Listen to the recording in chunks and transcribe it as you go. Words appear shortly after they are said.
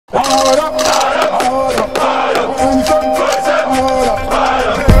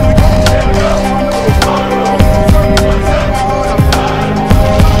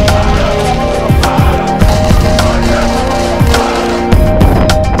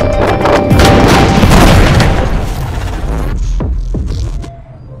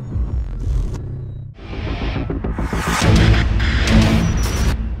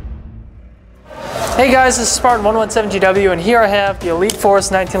Hey guys, this is SPARTAN117GW, and here I have the Elite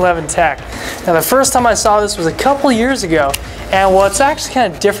Force 1911 TAC. Now the first time I saw this was a couple years ago, and what's actually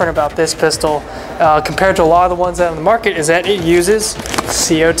kind of different about this pistol compared to a lot of the ones out on the market is that it uses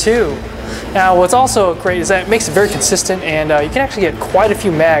CO2. Now what's also great is that it makes it very consistent, and you can actually get quite a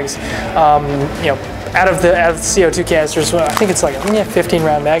few mags out of the CO2 canisters. I think it's like a 15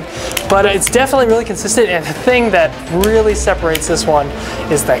 round mag, but it's definitely really consistent, and the thing that really separates this one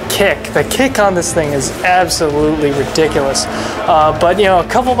is the kick. The kick on this thing is absolutely ridiculous. But a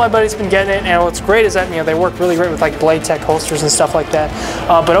couple of my buddies have been getting it, and what's great is that they work really great with like Blade Tech holsters and stuff like that.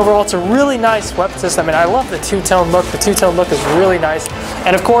 But overall, it's a really nice weapon system, and I love the two-tone look. The two-tone look is really nice,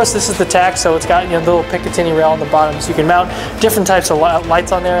 and of course, this is the TAC, so it's got the little Picatinny rail on the bottom, so you can mount different types of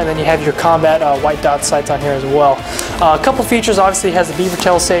lights on there, and then you have your combat white dot sights on here as well. A couple features, obviously it has the beaver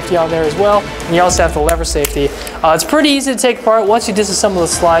tail safety on there as well, and you also have the lever safety. It's pretty easy to take apart. Once you disassemble the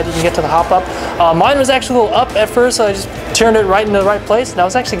slide, you can get to the hop up. Mine was actually a little up at first, so I just turned it right into the right place, and I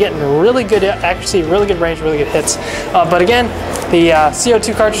was actually getting really good accuracy, really good range, really good hits. But again, the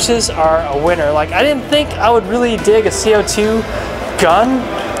CO2 cartridges are a winner. Like, I didn't think I would really dig a CO2 gun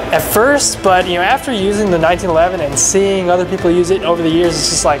at first, but after using the 1911 and seeing other people use it over the years, it's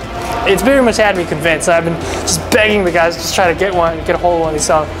just like, it's very much had me convinced. I've been just begging the guys to just try to get a hold of one.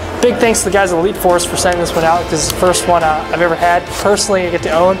 So big thanks to the guys at Elite Force for sending this one out, because it's the first one I've ever had personally I get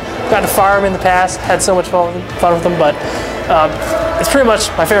to own. Gotten to fire them in the past, had so much fun with them, but it's pretty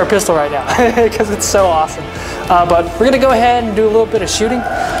much my favorite pistol right now because it's so awesome. But we're gonna go ahead and do a little bit of shooting,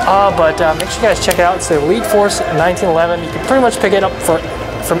 but make sure you guys check it out. It's the Elite Force 1911. You can pretty much pick it up from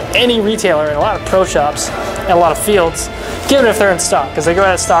any retailer in a lot of pro shops and a lot of fields, given if they're in stock, because they go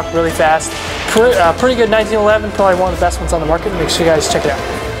out of stock really fast. Pretty good 1911, probably one of the best ones on the market. Make sure you guys check it out.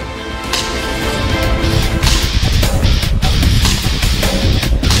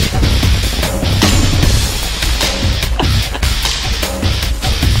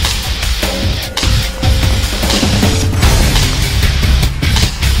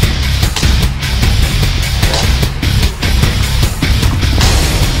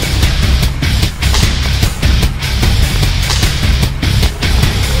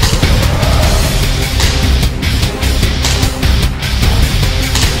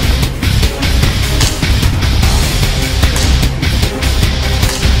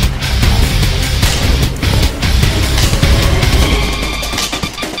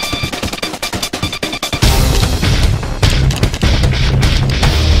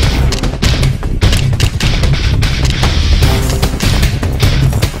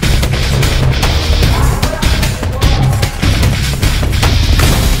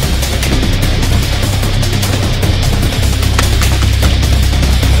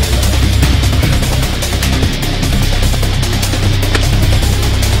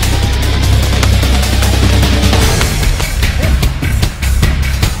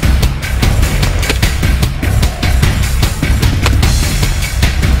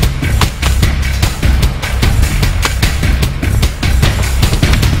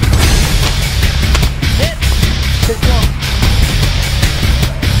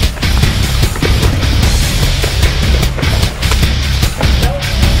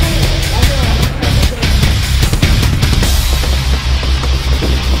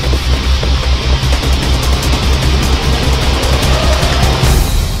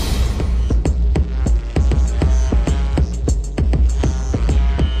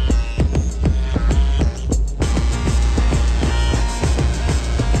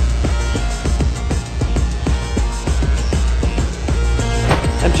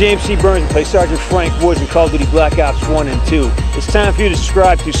 I'm James C. Burns, and play Sergeant Frank Woods in Call of Duty Black Ops 1 and 2. It's time for you to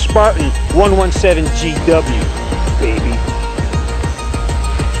subscribe to SPARTAN117GW, baby.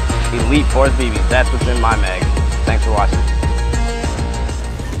 Elite Force BBs, that's what's in my mag. Thanks for watching.